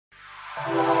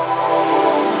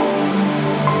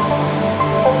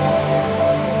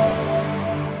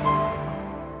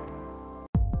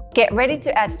Get ready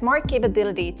to add smart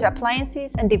capability to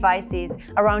appliances and devices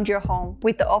around your home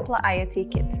with the Oplá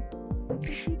IoT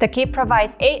kit. The kit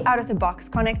provides 8 out-of-the-box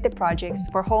connected projects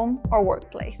for home or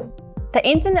workplace. The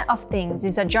Internet of Things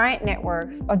is a giant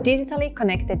network of digitally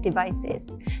connected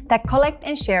devices that collect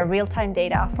and share real-time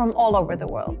data from all over the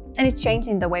world, and it's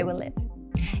changing the way we live.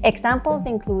 Examples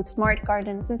include smart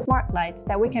gardens and smart lights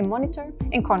that we can monitor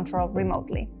and control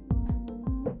remotely.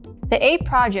 The 8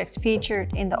 projects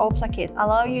featured in the Oplá kit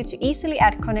allow you to easily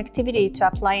add connectivity to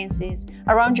appliances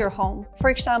around your home, for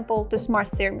example, the smart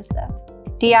thermostat.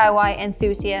 DIY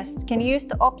enthusiasts can use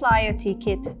the Oplá IoT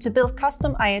kit to build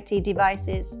custom IoT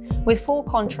devices with full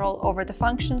control over the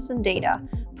functions and data,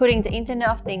 putting the Internet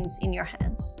of Things in your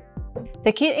hands.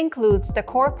 The kit includes the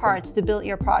core parts to build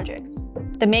your projects: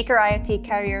 the Maker IoT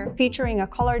carrier featuring a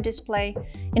color display,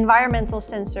 environmental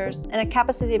sensors, and a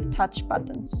capacitive touch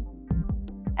buttons.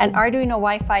 An Arduino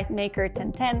Wi-Fi Maker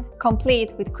 1010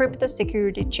 complete with crypto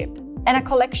security chip, and a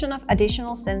collection of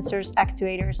additional sensors,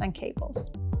 actuators, and cables.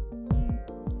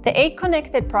 The 8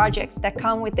 connected projects that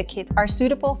come with the kit are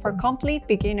suitable for complete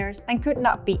beginners and could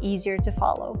not be easier to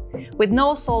follow, with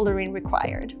no soldering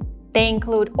required. They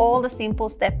include all the simple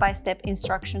step-by-step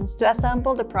instructions to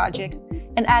assemble the projects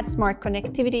and add smart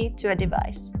connectivity to a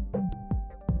device.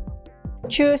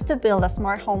 Choose to build a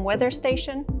smart home weather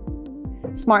station,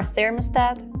 smart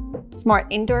thermostat, smart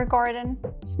indoor garden,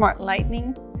 smart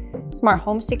lighting, smart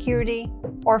home security,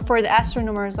 or for the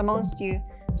astronomers amongst you,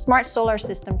 smart solar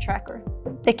system tracker.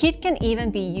 The kit can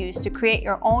even be used to create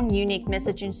your own unique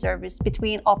messaging service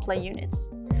between Oplá units,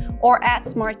 or add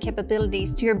smart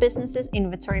capabilities to your business's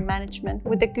inventory management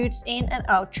with the goods in and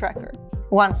out tracker.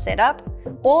 Once set up,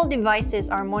 all devices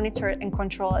are monitored and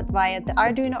controlled via the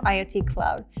Arduino IoT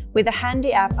Cloud with a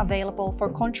handy app available for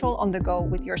control on the go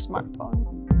with your smartphone,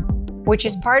 which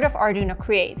is part of Arduino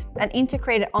Create, an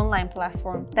integrated online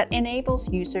platform that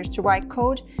enables users to write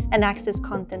code and access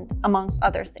content, amongst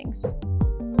other things.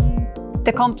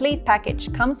 The complete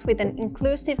package comes with an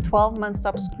inclusive 12-month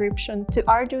subscription to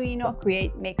Arduino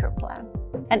Create Maker Plan,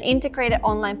 an integrated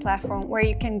online platform where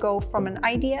you can go from an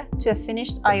idea to a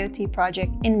finished IoT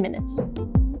project in minutes.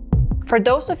 For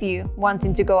those of you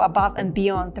wanting to go above and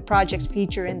beyond the projects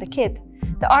featured in the kit,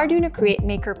 the Arduino Create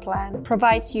Maker Plan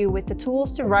provides you with the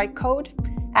tools to write code,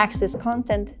 access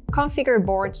content, configure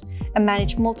boards, and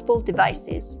manage multiple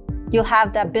devices. You'll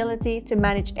have the ability to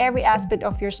manage every aspect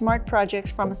of your smart projects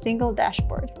from a single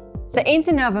dashboard. The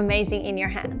Internet of Amazing in your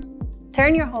hands.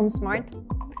 Turn your home smart.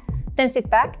 Then sit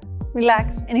back,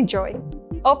 relax, and enjoy.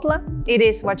 Oplá, it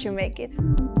is what you make it.